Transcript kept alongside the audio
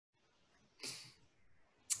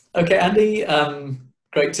Okay, Andy,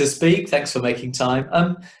 great to speak. Thanks for making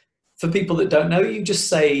time. For people that don't know you, just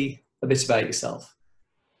say a bit about yourself.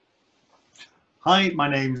 Hi,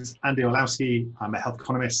 my name is Andi Orlowski. I'm a health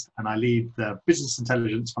economist and I lead the business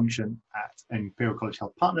intelligence function at Imperial College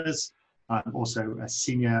Health Partners. I'm also a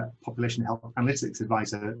senior population health analytics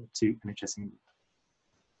advisor to NHS England.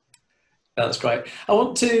 That's great. I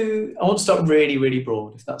want to start really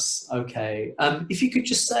broad, if that's okay. If you could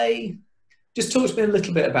just talk to me a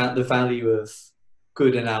little bit about the value of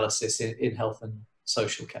good analysis in health and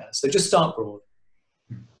social care. So just start broad.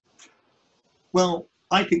 Well,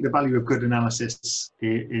 I think the value of good analysis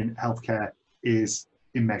in healthcare is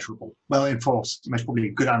immeasurable. Well, in force, most probably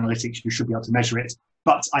good analytics, you should be able to measure it.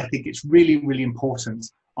 But I think it's really important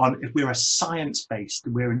if we're a science-based,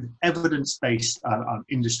 we're an evidence-based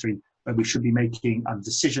industry, where we should be making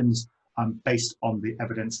decisions based on the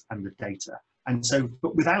evidence and the data. And so,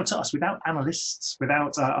 but without us, without analysts,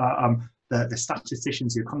 without the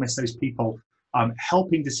statisticians, the economists, those people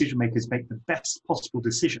helping decision makers make the best possible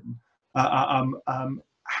decision,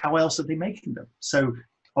 how else are they making them? So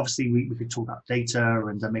obviously we could talk about data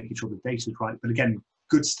and making sure the data is right. But again,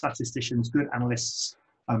 good statisticians, good analysts,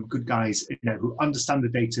 good guys, who understand the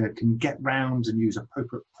data, can get round and use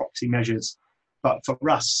appropriate proxy measures. But for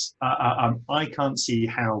us, I can't see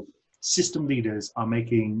how system leaders are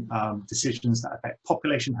making decisions that affect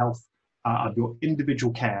population health of your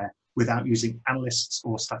individual care without using analysts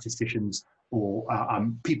or statisticians or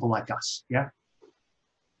people like us. Yeah.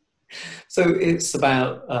 So it's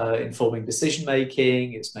about informing decision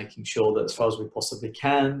making. It's making sure that, as far as we possibly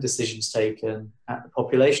can, decisions taken at the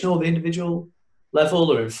population or the individual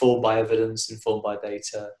level are informed by evidence, informed by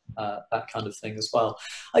data, that kind of thing as well.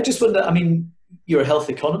 I just wonder, I mean, you're a health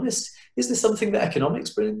economist. Is there something that economics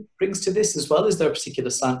brings to this as well? Is there a particular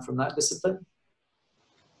slant from that discipline?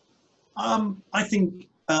 I think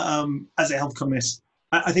as a health economist,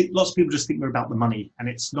 I think lots of people just think we're about the money, and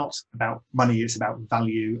it's not about money, it's about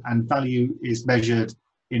value, and value is measured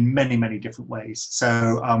in many different ways.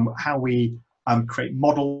 So how we create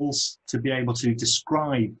models to be able to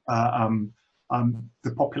describe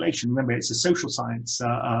the population. Remember, it's a social science,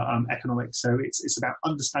 economics, so it's about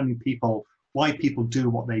understanding people, why people do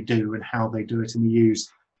what they do and how they do it, and we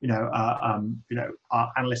use our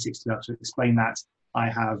analytics to be able to explain that. I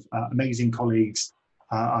have amazing colleagues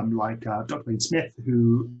like Dr. Wayne Smith,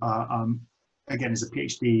 who again is a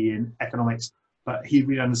PhD in economics, but he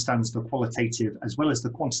really understands the qualitative as well as the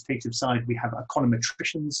quantitative side. We have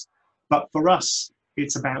econometricians, but for us,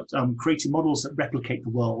 it's about creating models that replicate the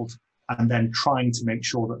world and then trying to make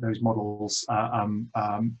sure that those models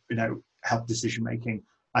help decision making.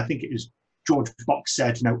 I think it is George Box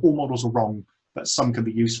said, all models are wrong, but some can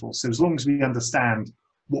be useful. So as long as we understand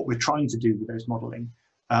what we're trying to do with those modeling.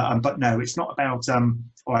 But no, it's not about,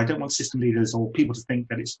 or I don't want system leaders or people to think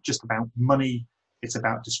that it's just about money. It's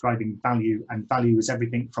about describing value, and value is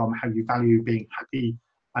everything from how you value being happy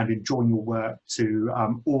and enjoying your work to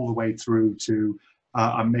all the way through to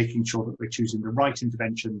making sure that we're choosing the right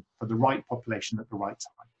intervention for the right population at the right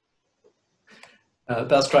time.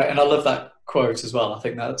 That's great, and I love that quote as well. I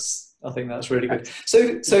think that's really good. So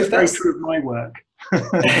if very that's true of my work.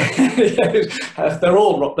 They're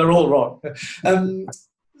all wrong.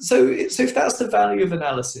 So if that's the value of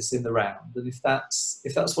analysis in the round, and if that's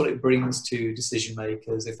what it brings to decision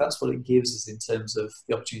makers, if that's what it gives us in terms of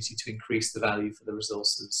the opportunity to increase the value for the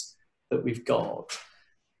resources that we've got,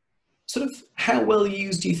 sort of how well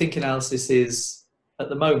used do you think analysis is at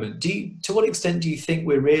the moment? To what extent do you think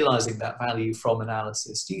we're realizing that value from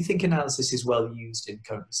analysis? Do you think analysis is well used in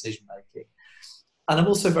current decision making? And I'm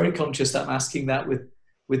also very conscious that I'm asking that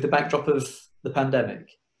with the backdrop of the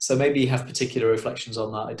pandemic. So maybe you have particular reflections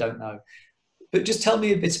on that, I don't know. But just tell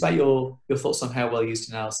me a bit about your thoughts on how well used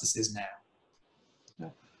analysis is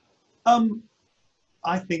now.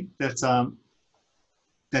 I think that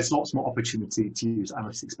there's lots more opportunity to use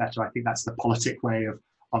analytics better. I think that's the politic way of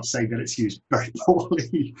saying that it's used very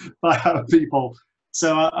poorly by our people.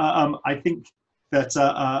 So I think that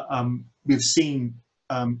we've seen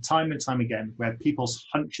time and time again where people's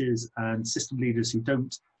hunches and system leaders who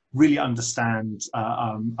don't really understand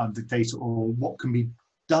the data or what can be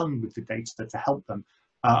done with the data to help them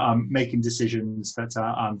making decisions that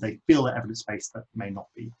they feel are evidence-based that may not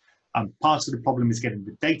be. Part of the problem is getting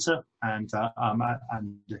the data, and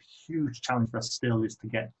the huge challenge for us still is to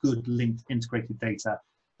get good linked integrated data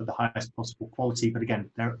of the highest possible quality. But again,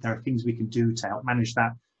 there are things we can do to help manage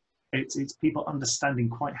that. It's people understanding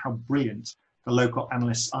quite how brilliant the local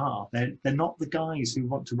analysts are. They're not the guys who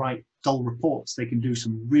want to write dull reports. They can do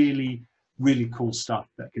some really cool stuff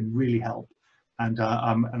that can really help. And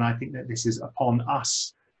I think that this is upon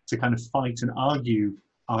us to kind of fight and argue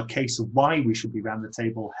our case of why we should be around the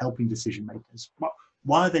table helping decision makers.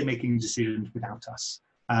 Why are they making decisions without us?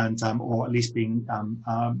 And or at least being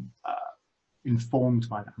informed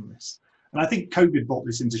by the analysts. And I think COVID brought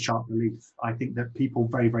this into sharp relief. I think that people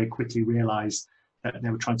very, very quickly realized that they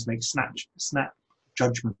were trying to make snap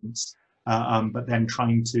judgments, but then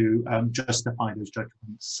trying to justify those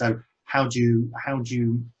judgments. So how do you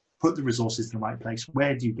put the resources in the right place?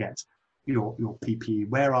 Where do you get your PPE?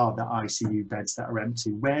 Where are the ICU beds that are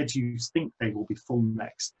empty? Where do you think they will be full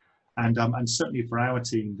next? And certainly for our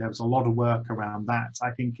team, there was a lot of work around that.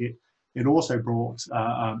 I think it also brought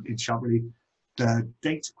into sharp relief the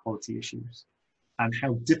data quality issues and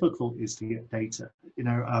how difficult it is to get data. You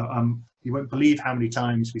know, you won't believe how many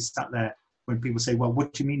times we sat there when people say, well,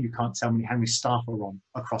 what do you mean you can't tell me how many staff are on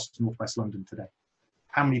across Northwest London today?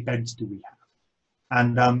 How many beds do we have?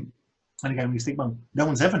 And again, we think, well, no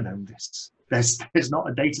one's ever known this. There's not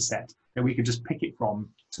a data set that we can just pick it from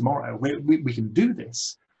tomorrow. We can do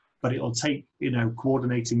this, but it'll take, you know,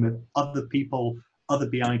 coordinating with other people, other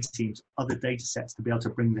BI teams, other data sets to be able to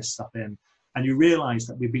bring this stuff in. And you realize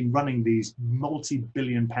that we've been running these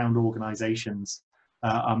multi-billion-pound organizations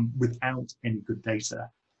without any good data.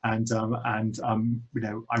 And you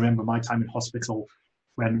know, I remember my time in hospital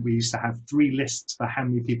when we used to have 3 lists for how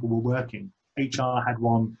many people were working. HR had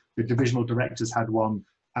one, the divisional directors had one,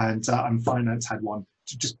 and finance had one.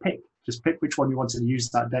 Just pick which one you wanted to use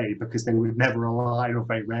that day, because they would never align or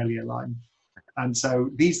very rarely align. And so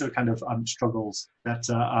these are kind of struggles that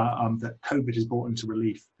that COVID has brought into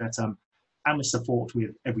relief, that analysts are fought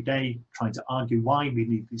with every day, trying to argue why we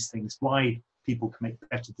need these things, why people can make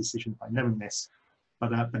better decisions by knowing this.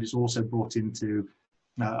 But it's also brought into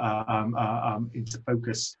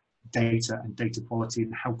focus data and data quality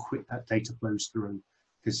and how quick that data flows through.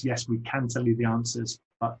 Because yes, we can tell you the answers,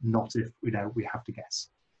 but not if we have to guess.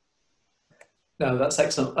 No, that's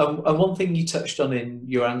excellent. And one thing you touched on in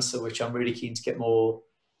your answer, which I'm really keen to get more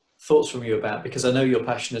thoughts from you about, because I know you're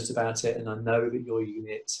passionate about it, and I know that your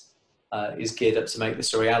unit is geared up to make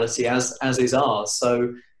this a reality, as is ours.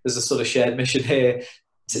 So there's a sort of shared mission here.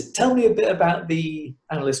 Tell me a bit about the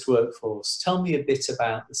analyst workforce. Tell me a bit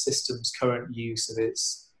about the system's current use of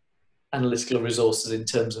its analytical resources in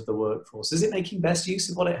terms of the workforce. Is it making best use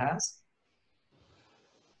of what it has?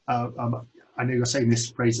 I know you're saying this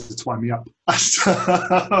phrase to wind me up.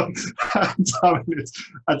 And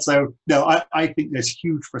so, no, I think there's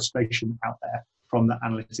huge frustration out there from the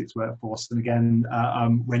analytics workforce. And again,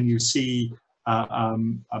 when you see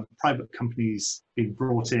private companies being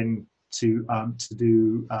brought in to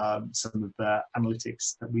do some of the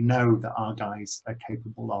analytics that we know that our guys are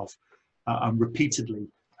capable of repeatedly,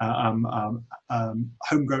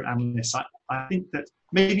 homegrown analysts, I think that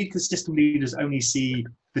maybe because system leaders only see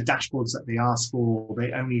the dashboards that they ask for,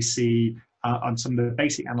 they only see on some of the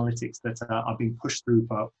basic analytics that are being pushed through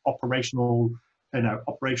for operational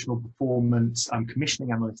performance, commissioning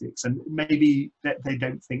analytics, and maybe that they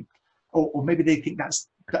don't think, or maybe they think that's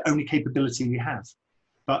the only capability we have.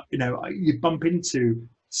 But you bump into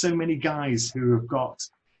so many guys who have got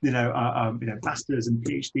masters and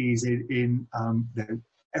PhDs in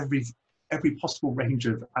every possible range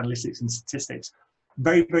of analytics and statistics.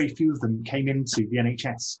 Very, very few of them came into the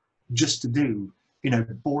NHS just to do,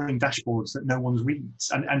 boring dashboards that no one reads.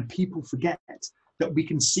 And people forget that we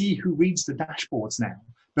can see who reads the dashboards now.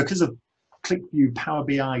 Because of ClickView, Power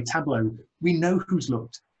BI, Tableau, we know who's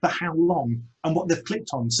looked, for how long, and what they've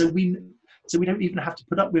clicked on. So we don't even have to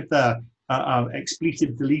put up with the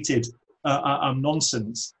expletive deleted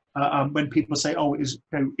nonsense when people say, oh, it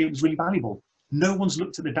was really valuable. No one's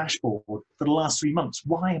looked at the dashboard for the last 3 months.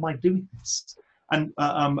 Why am I doing this? And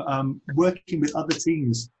working with other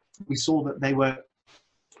teams, we saw that they were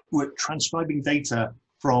transcribing data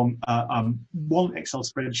from one Excel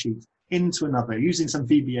spreadsheet into another, using some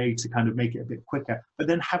VBA to kind of make it a bit quicker, but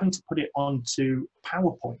then having to put it onto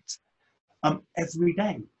PowerPoint every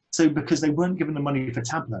day. So because they weren't given the money for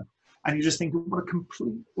Tableau. And you just think, what a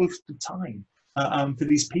complete waste of time for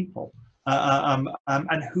these people.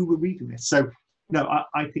 And who were reading this? So,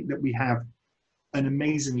 I think that we have an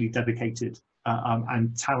amazingly dedicated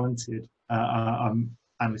and talented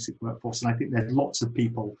analytic workforce. And I think there's lots of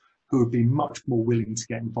people who would be much more willing to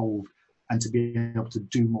get involved and to be able to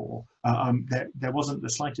do more. There wasn't the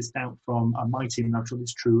slightest doubt from my team, and I'm sure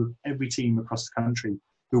it's true of every team across the country,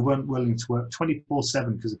 who weren't willing to work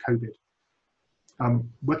 24/7 because of COVID.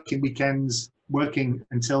 Working weekends, working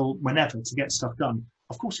until whenever to get stuff done.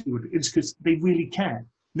 Of course it would. It's because they really care.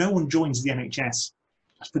 No one joins the NHS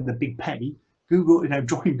for the big pay, Google,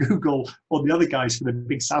 join Google or the other guys for the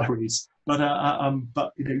big salaries. But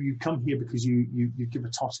you come here because you give a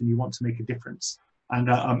toss and you want to make a difference. And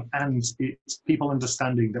it's people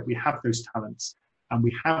understanding that we have those talents and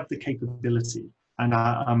we have the capability. And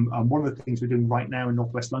one of the things we're doing right now in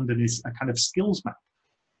Northwest London is a kind of skills map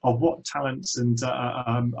of what talents and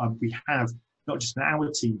we have, not just in our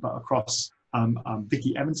team, but across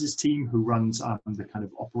Vicky Evans's team, who runs the kind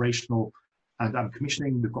of operational and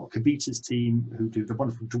commissioning. We've got Kavita's team, who do the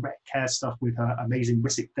wonderful direct care stuff with her amazing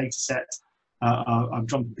WISIC data set.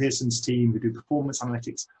 Jonathan Pearson's team, who do performance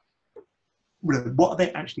analytics. What are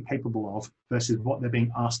they actually capable of versus what they're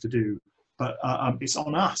being asked to do? But it's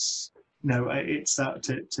on us. It's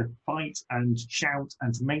to fight and shout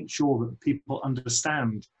and to make sure that people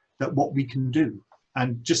understand that what we can do.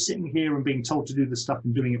 And just sitting here and being told to do the stuff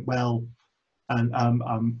and doing it well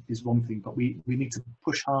and is one thing, but we need to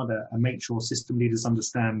push harder and make sure system leaders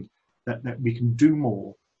understand that we can do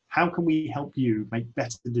more. How can we help you make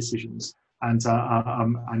better decisions? And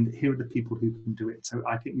here are the people who can do it. So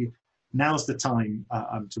I think now's the time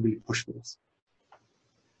to really push for this.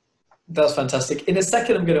 That's fantastic. In a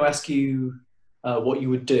second, I'm going to ask you what you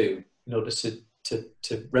would do in order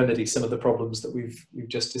to remedy some of the problems that we've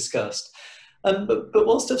just discussed. But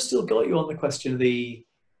whilst I've still got you on the question of the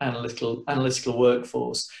analytical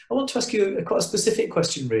workforce, I want to ask you quite a specific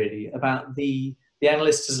question, really, about the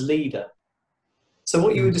analyst as leader. So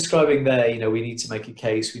what you were describing there, we need to make a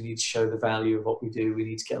case, we need to show the value of what we do, we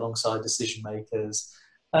need to get alongside decision makers.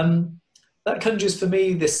 That conjures for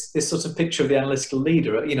me this sort of picture of the analytical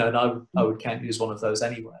leader, and I would count you as one of those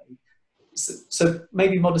anyway. So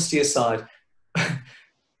maybe modesty aside,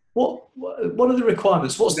 what are the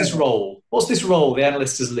requirements? What's this role? What's this role, the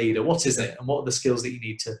analyst as leader? What is it, and what are the skills that you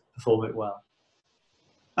need to perform it well?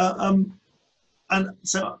 And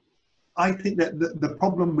so I think that the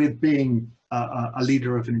problem with being a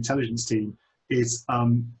leader of an intelligence team is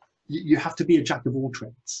you have to be a jack of all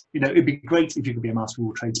trades. It'd be great if you could be a master of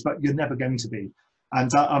all trades, but you're never going to be. And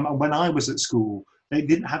when I was at school, they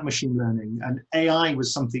didn't have machine learning, and AI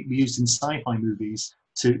was something we used in sci-fi movies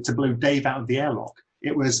to blow Dave out of the airlock.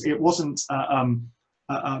 It wasn't.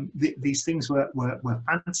 These things were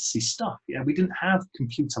fantasy stuff. We didn't have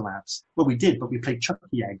computer labs. Well, we did, but we played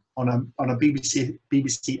Chucky Egg on a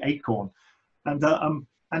BBC Acorn,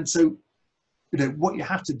 and so what you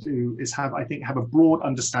have to do is have a broad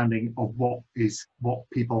understanding of what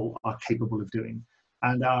people are capable of doing.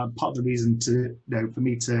 And part of the reason for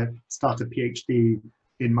me to start a PhD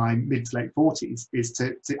in my mid to late 40s is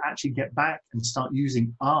to actually get back and start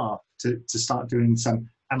using R to start doing some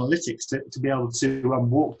analytics to be able to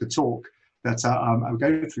walk the talk that I'll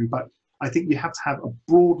go through. But I think you have to have a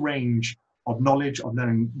broad range of knowledge of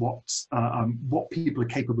knowing what people are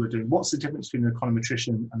capable of doing. What's the difference between an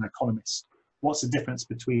econometrician and an economist? What's the difference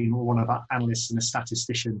between one of our analysts and a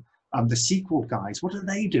statistician? The SQL guys, what do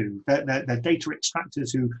they do? They're data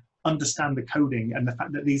extractors who understand the coding, and the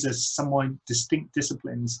fact that these are somewhat distinct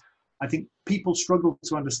disciplines. I think people struggle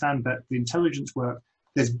to understand that the intelligence work,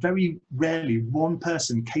 there's very rarely one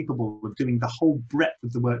person capable of doing the whole breadth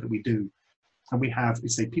of the work that we do. And we have,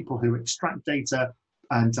 people who extract data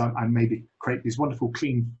and maybe create these wonderful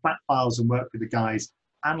clean flat files and work with the guys,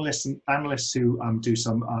 analysts who do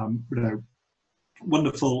some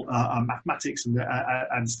wonderful mathematics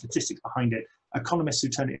and statistics behind it, economists who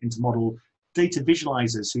turn it into model, data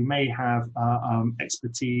visualizers who may have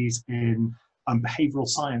expertise in behavioral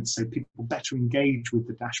science, so people better engage with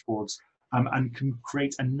the dashboards and can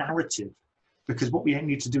create a narrative. Because what we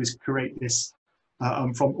need to do is create this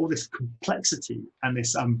from all this complexity and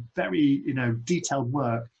this very detailed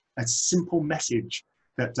work, a simple message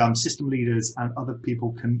that system leaders and other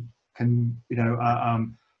people can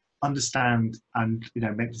understand and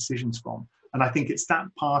make decisions from. And I think it's that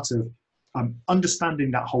part of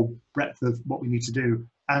understanding that whole breadth of what we need to do,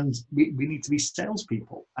 and we need to be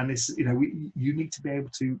salespeople. And this, you need to be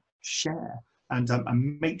able to share and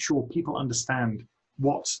make sure people understand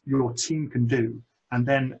what your team can do, and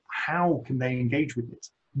then how can they engage with it.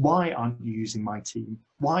 Why aren't you using my team?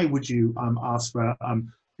 Why would you ask for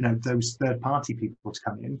those third-party people to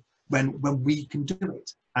come in when we can do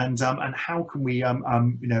it? And how can we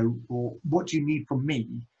or what do you need from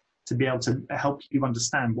me to be able to help you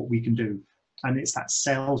understand what we can do? And it's that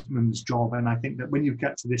salesman's job. And I think that when you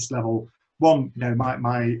get to this level, my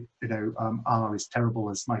R is terrible,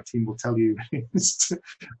 as my team will tell you,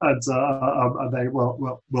 and they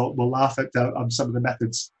will laugh at some of the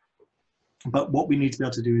methods. But what we need to be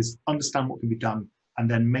able to do is understand what can be done, and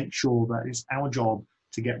then make sure that it's our job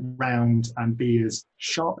to get round and be as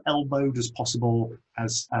sharp-elbowed as possible,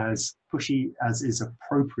 as pushy as is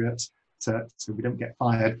appropriate, so we don't get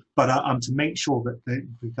fired, but to make sure that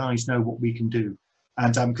the guys know what we can do.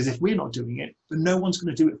 And because if we're not doing it, then no one's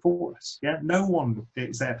going to do it for us. Yeah, no one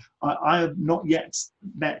is there. I have not yet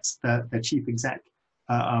met the chief exec,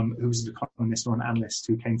 who's an economist or an analyst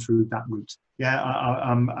who came through that route. Yeah,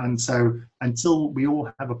 and so until we all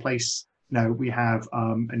have a place, we have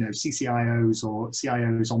CCIOs or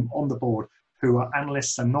CIOs on the board who are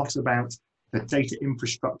analysts and not about the data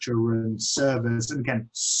infrastructure and servers, and again,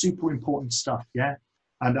 super important stuff. Yeah,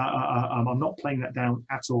 and I'm not playing that down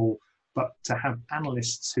at all. But to have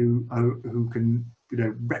analysts who can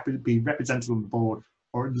be represented on the board,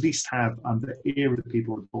 or at least have the ear of the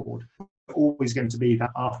people on the board, always going to be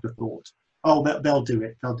that afterthought. Oh, they'll do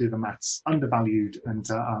it. They'll do the maths. Undervalued and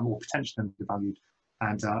or potentially undervalued,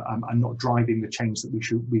 and not driving the change that we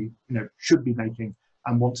should be making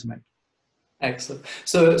and want to make. Excellent.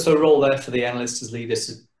 So a role there for the analysts as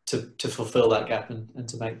leaders to fulfil that gap and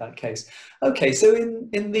to make that case. Okay, so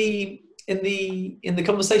in the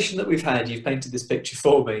conversation that we've had, you've painted this picture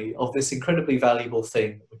for me of this incredibly valuable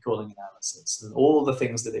thing that we're calling analysis and all the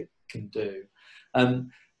things that it can do.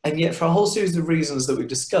 And yet, for a whole series of reasons that we've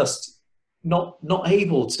discussed, not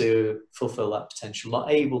able to fulfill that potential,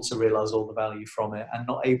 not able to realise all the value from it, and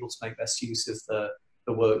not able to make best use of the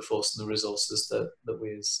workforce and the resources that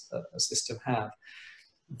we as a system have.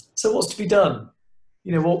 So what's to be done?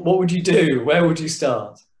 What would you do? Where would you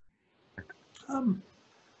start? And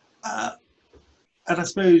I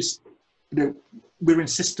suppose, we're in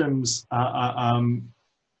systems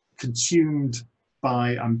consumed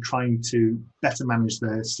by trying to better manage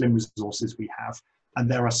the slim resources we have. And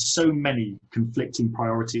there are so many conflicting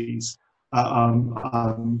priorities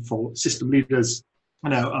for system leaders, be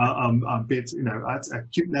it, at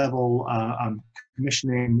acute level,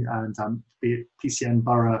 commissioning, and be it PCN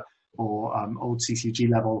borough or old CCG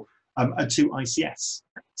level, to ICS.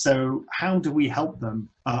 So how do we help them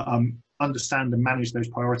understand and manage those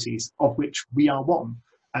priorities, of which we are one?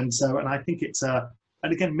 And I think it's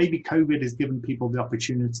and again, maybe COVID has given people the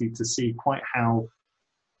opportunity to see quite how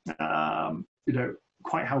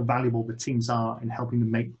quite how valuable the teams are in helping them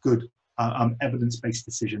make good evidence-based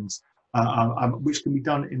decisions, which can be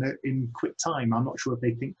done in quick time. I'm not sure if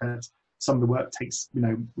they think that some of the work takes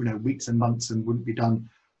weeks and months and wouldn't be done,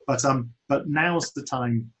 but now's the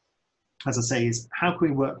time, as I say, is how can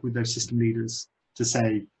we work with those system leaders to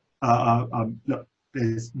say, look,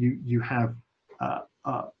 you have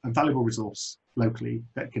a valuable resource locally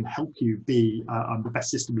that can help you be the best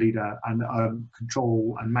system leader and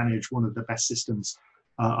control and manage one of the best systems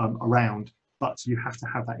around, but you have to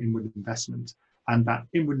have that inward investment. And that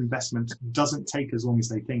inward investment doesn't take as long as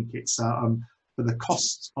they think. It's for the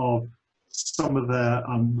costs of some of the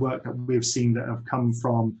work that we've seen that have come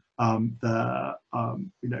from the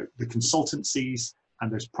consultancies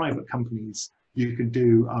and those private companies. You can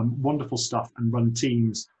do wonderful stuff and run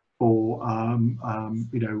teams for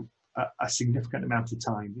a significant amount of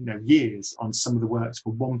time, years on some of the works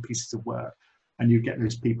for one piece of work, and you get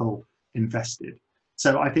those people invested.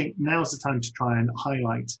 So I think now's the time to try and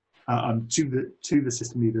highlight to the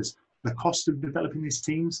system leaders the cost of developing these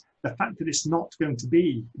teams, the fact that it's not going to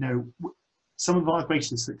be, some of our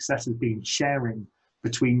greatest success has been sharing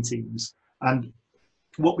between teams. And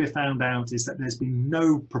what we've found out is that there's been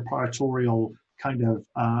no proprietorial kind of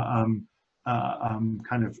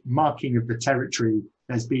marking of the territory.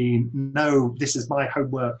 There's been no, this is my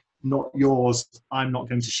homework, not yours, I'm not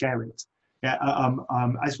going to share it. Yeah,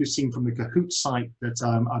 as we've seen from the Kahoot site that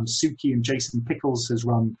Suki and Jason Pickles has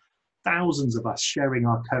run, thousands of us sharing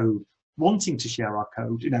our code, wanting to share our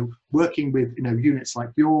code, working with units like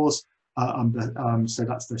yours. So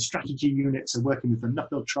that's the strategy unit, so working with the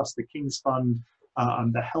Nuffield Trust, the King's Fund,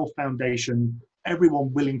 the Health Foundation,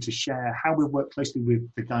 everyone willing to share how we work closely with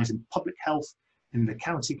the guys in public health, in the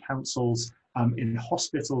county councils, in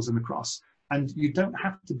hospitals and across. And you don't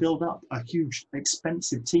have to build up a huge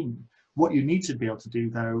expensive team. What you need to be able to do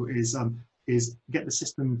though is get the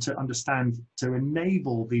system to understand, to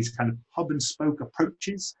enable these kind of hub and spoke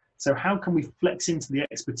approaches. So how can we flex into the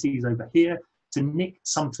expertise over here to nick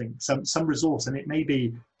something, some resource, and it may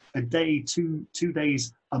be a day, two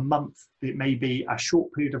days, a month, it may be a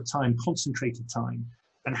short period of time, concentrated time,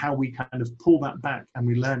 and how we kind of pull that back and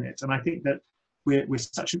we learn it. And I think that we're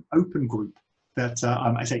such an open group that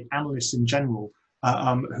I say analysts in general,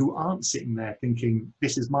 who aren't sitting there thinking,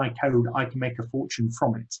 this is my code, I can make a fortune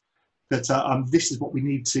from it. That this is what we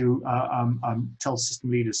need to tell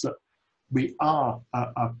system leaders. Look, we are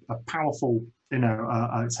a powerful,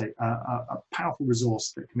 I'd say a powerful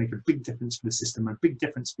resource that can make a big difference for the system, a big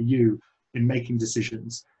difference for you in making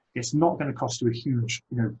decisions. It's not going to cost you a huge,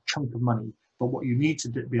 chunk of money, but what you need to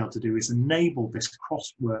be able to do is enable this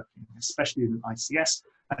cross-working, especially in ICS,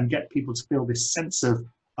 and get people to feel this sense of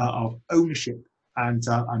ownership and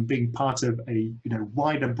being part of a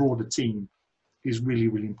wider, broader team is really,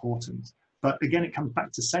 really important. But again, it comes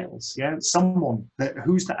back to sales. Yeah, someone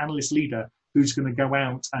who's the analyst leader who's going to go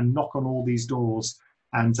out and knock on all these doors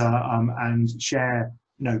and share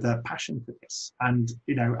their passion for this, and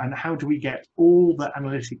how do we get all the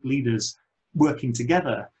analytic leaders working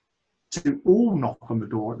together to all knock on the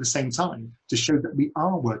door at the same time to show that we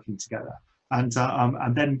are working together, and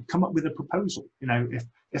then come up with a proposal.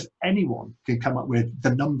 If anyone can come up with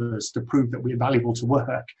the numbers to prove that we're valuable to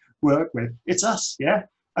work with, it's us. Yeah.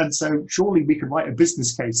 And so surely we can write a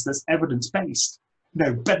business case that's evidence-based,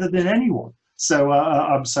 better than anyone. So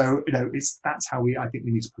that's how I think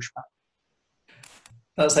we need to push back.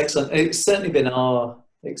 That's excellent. It's certainly been our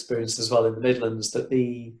experience as well in the Midlands that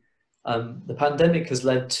the pandemic has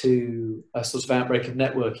led to a sort of outbreak of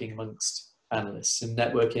networking amongst analysts, and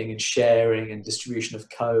networking and sharing and distribution of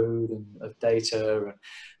code and of data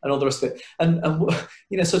and all the rest of it. And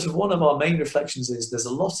sort of one of our main reflections is there's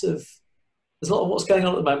a lot of what's going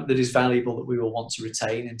on at the moment that is valuable, that we will want to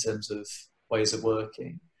retain in terms of ways of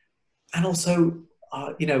working. And also,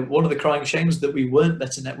 one of the crying shames that we weren't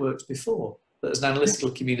better networked before. That as an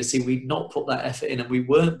analytical community, we'd not put that effort in, and we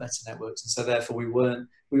weren't better networked, and so therefore we were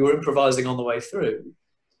improvising on the way through.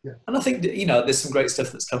 Yeah. And I think there's some great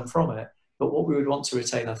stuff that's come from it. But what we would want to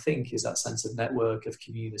retain, I think, is that sense of network, of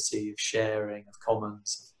community, of sharing, of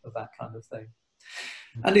commons, of that kind of thing.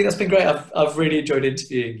 Andy, that's been great. I've really enjoyed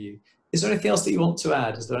interviewing you. Is there anything else that you want to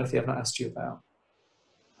add? Is there anything I've not asked you about?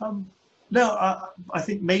 No, I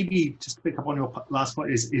think maybe just to pick up on your last point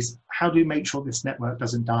is how do you make sure this network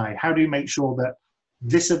doesn't die? How do you make sure that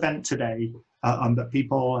this event today that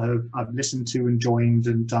people have listened to and joined,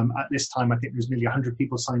 and at this time I think there's nearly 100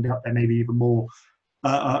 people signed up, there maybe even more.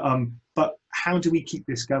 But how do we keep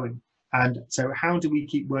this going? And so how do we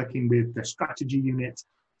keep working with the strategy unit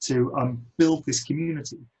to build this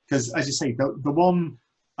community? Because as you say, the one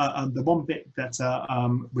bit that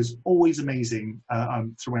was always amazing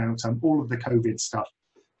throughout all of the COVID stuff,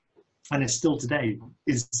 and is still today,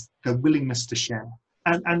 is the willingness to share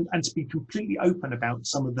and to be completely open about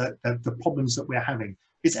some of the problems that we're having.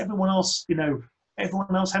 Is everyone else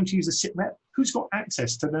having to use a sit rep? Who's got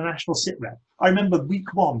access to the national sit rep? I remember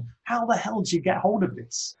week one, how the hell do you get hold of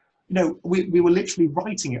this? We were literally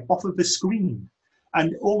writing it off of the screen,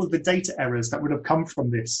 and all of the data errors that would have come from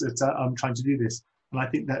this, trying to do this. And I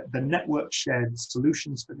think that the network shared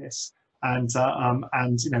solutions for this, and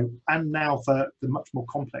now for the much more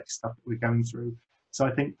complex stuff that we're going through. So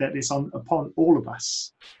I think that it's upon all of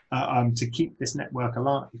us to keep this network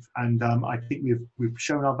alive. And I think we've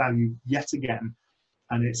shown our value yet again,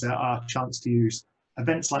 and it's our chance to use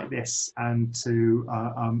events like this, and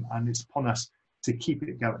it's upon us to keep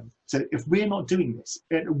it going. So if we're not doing this,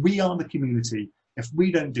 we are the community. If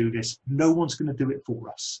we don't do this, no one's going to do it for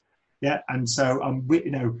us. Yeah, and so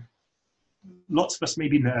lots of us may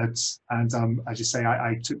be nerds, and as you say,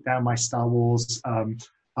 I took down my Star Wars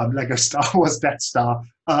Lego Star Wars Death Star,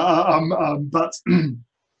 but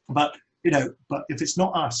if it's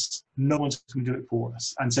not us, no one's going to do it for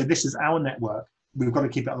us. And so this is our network. We've got to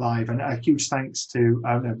keep it alive. And a huge thanks to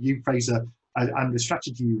you, Fraser, and the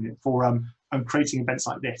strategy unit for creating events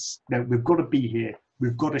like this. We've got to be here.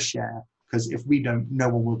 We've got to share, because if we don't, no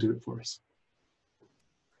one will do it for us.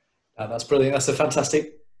 That's brilliant. That's a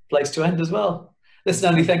fantastic place to end as well. Listen,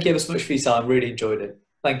 Andy, thank you ever so much for your time. Really enjoyed it.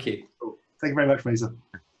 Thank you. Thank you very much, Fraser.